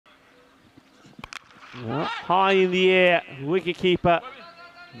Well, high in the air, wicketkeeper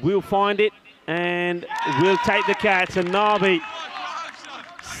will find it and will take the catch. And Nabi,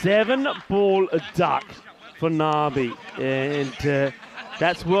 7-ball duck for Nabi, and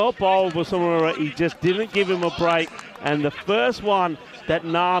that's well bowled for Julius. He just didn't give him a break, and the first one that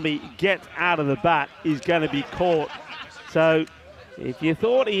Nabi gets out of the bat is going to be caught. So if you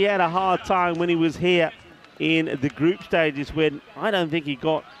thought he had a hard time when he was here in the group stages, when I don't think he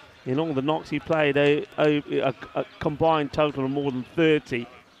got, in all the knocks he played, a combined total of more than 30.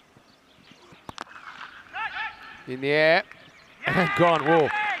 In the air, and gone. Whoa,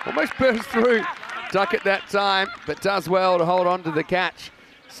 almost burst through. Duck at that time, but does well to hold on to the catch.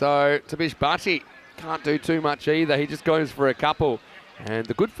 So Tabish Bhatti can't do too much either. He just goes for a couple. And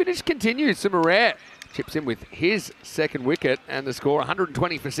the good finish continues. J.Sumerauer chips in with his second wicket, and the score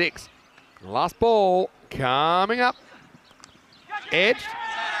 120 for 6. Last ball coming up. Edged.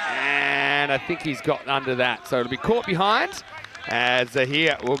 And I think he's got under that. So it'll be caught behind. As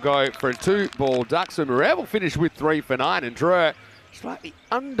Zahir will go for a 2-ball duck. J.Sumerauer will finish with 3 for 9. And Drew, slightly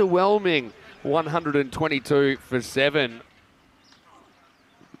underwhelming, 122 for 7.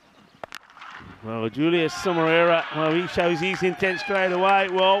 Well, Julius J.Sumerauer, well, he shows his intent straight away.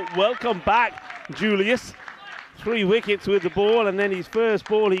 Well, welcome back, Julius. 3 wickets with the ball, and then his first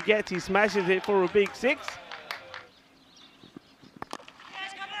ball he gets, he smashes it for a big 6.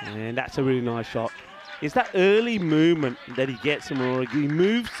 And that's a really nice shot. It's that early movement that he gets, J.Sumerauer. He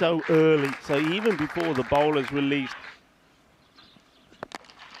moves so early, so even before the bowler's released.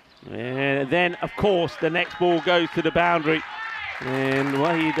 And then, of course, the next ball goes to the boundary. And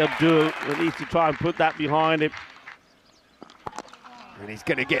Wahid Abdul needs to try and put that behind him. And he's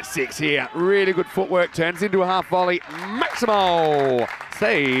going to get 6 here. Really good footwork, turns into a half volley. Maximo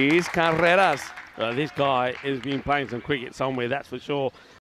 6 carreras. This guy has been playing some cricket somewhere, that's for sure.